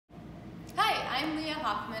I'm Leah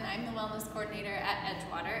Hoffman. I'm the Wellness Coordinator at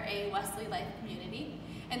Edgewater, a Wesley Life community.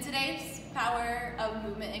 In today's Power of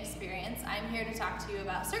Movement experience, I'm here to talk to you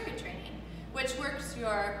about circuit training, which works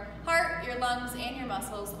your heart, your lungs, and your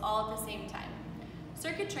muscles all at the same time.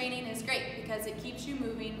 Circuit training is great because it keeps you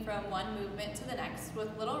moving from one movement to the next with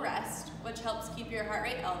little rest, which helps keep your heart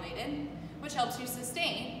rate elevated, which helps you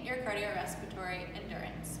sustain your cardio-respiratory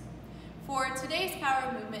endurance. For today's Power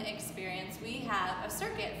of Movement experience, we have a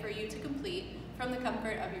circuit for you to complete from the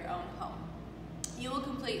comfort of your own home. You will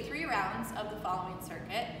complete 3 rounds of the following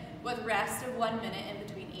circuit with rest of 1 minute in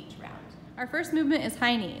between each round. Our first movement is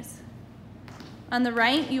high knees. On the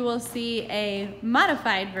right, you will see a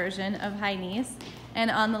modified version of high knees, and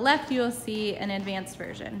on the left, you will see an advanced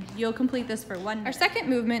version. You'll complete this for 1 minute. Our second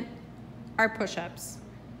movement are push-ups.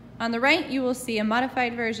 On the right, you will see a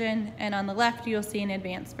modified version, and on the left, you will see an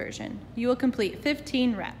advanced version. You will complete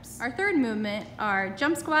 15 reps. Our third movement are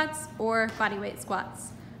jump squats or bodyweight squats.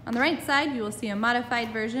 On the right side, you will see a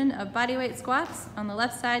modified version of bodyweight squats. On the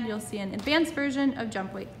left side, you'll see an advanced version of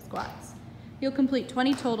jump weight squats. You'll complete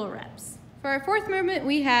 20 total reps. For our fourth movement,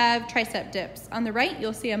 we have tricep dips. On the right,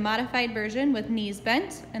 you'll see a modified version with knees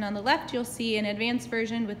bent, and on the left, you'll see an advanced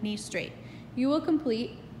version with knees straight. You will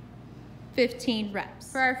complete 15 reps.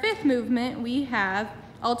 For our fifth movement, we have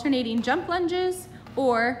alternating jump lunges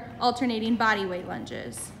or alternating body weight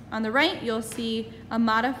lunges. On the right, you'll see a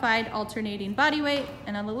modified alternating body weight,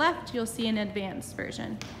 and on the left, you'll see an advanced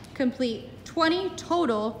version. Complete 20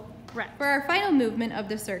 total reps. For our final movement of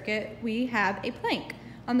the circuit, we have a plank.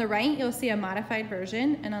 On the right, you'll see a modified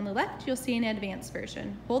version, and on the left, you'll see an advanced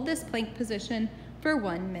version. Hold this plank position for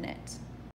 1 minute.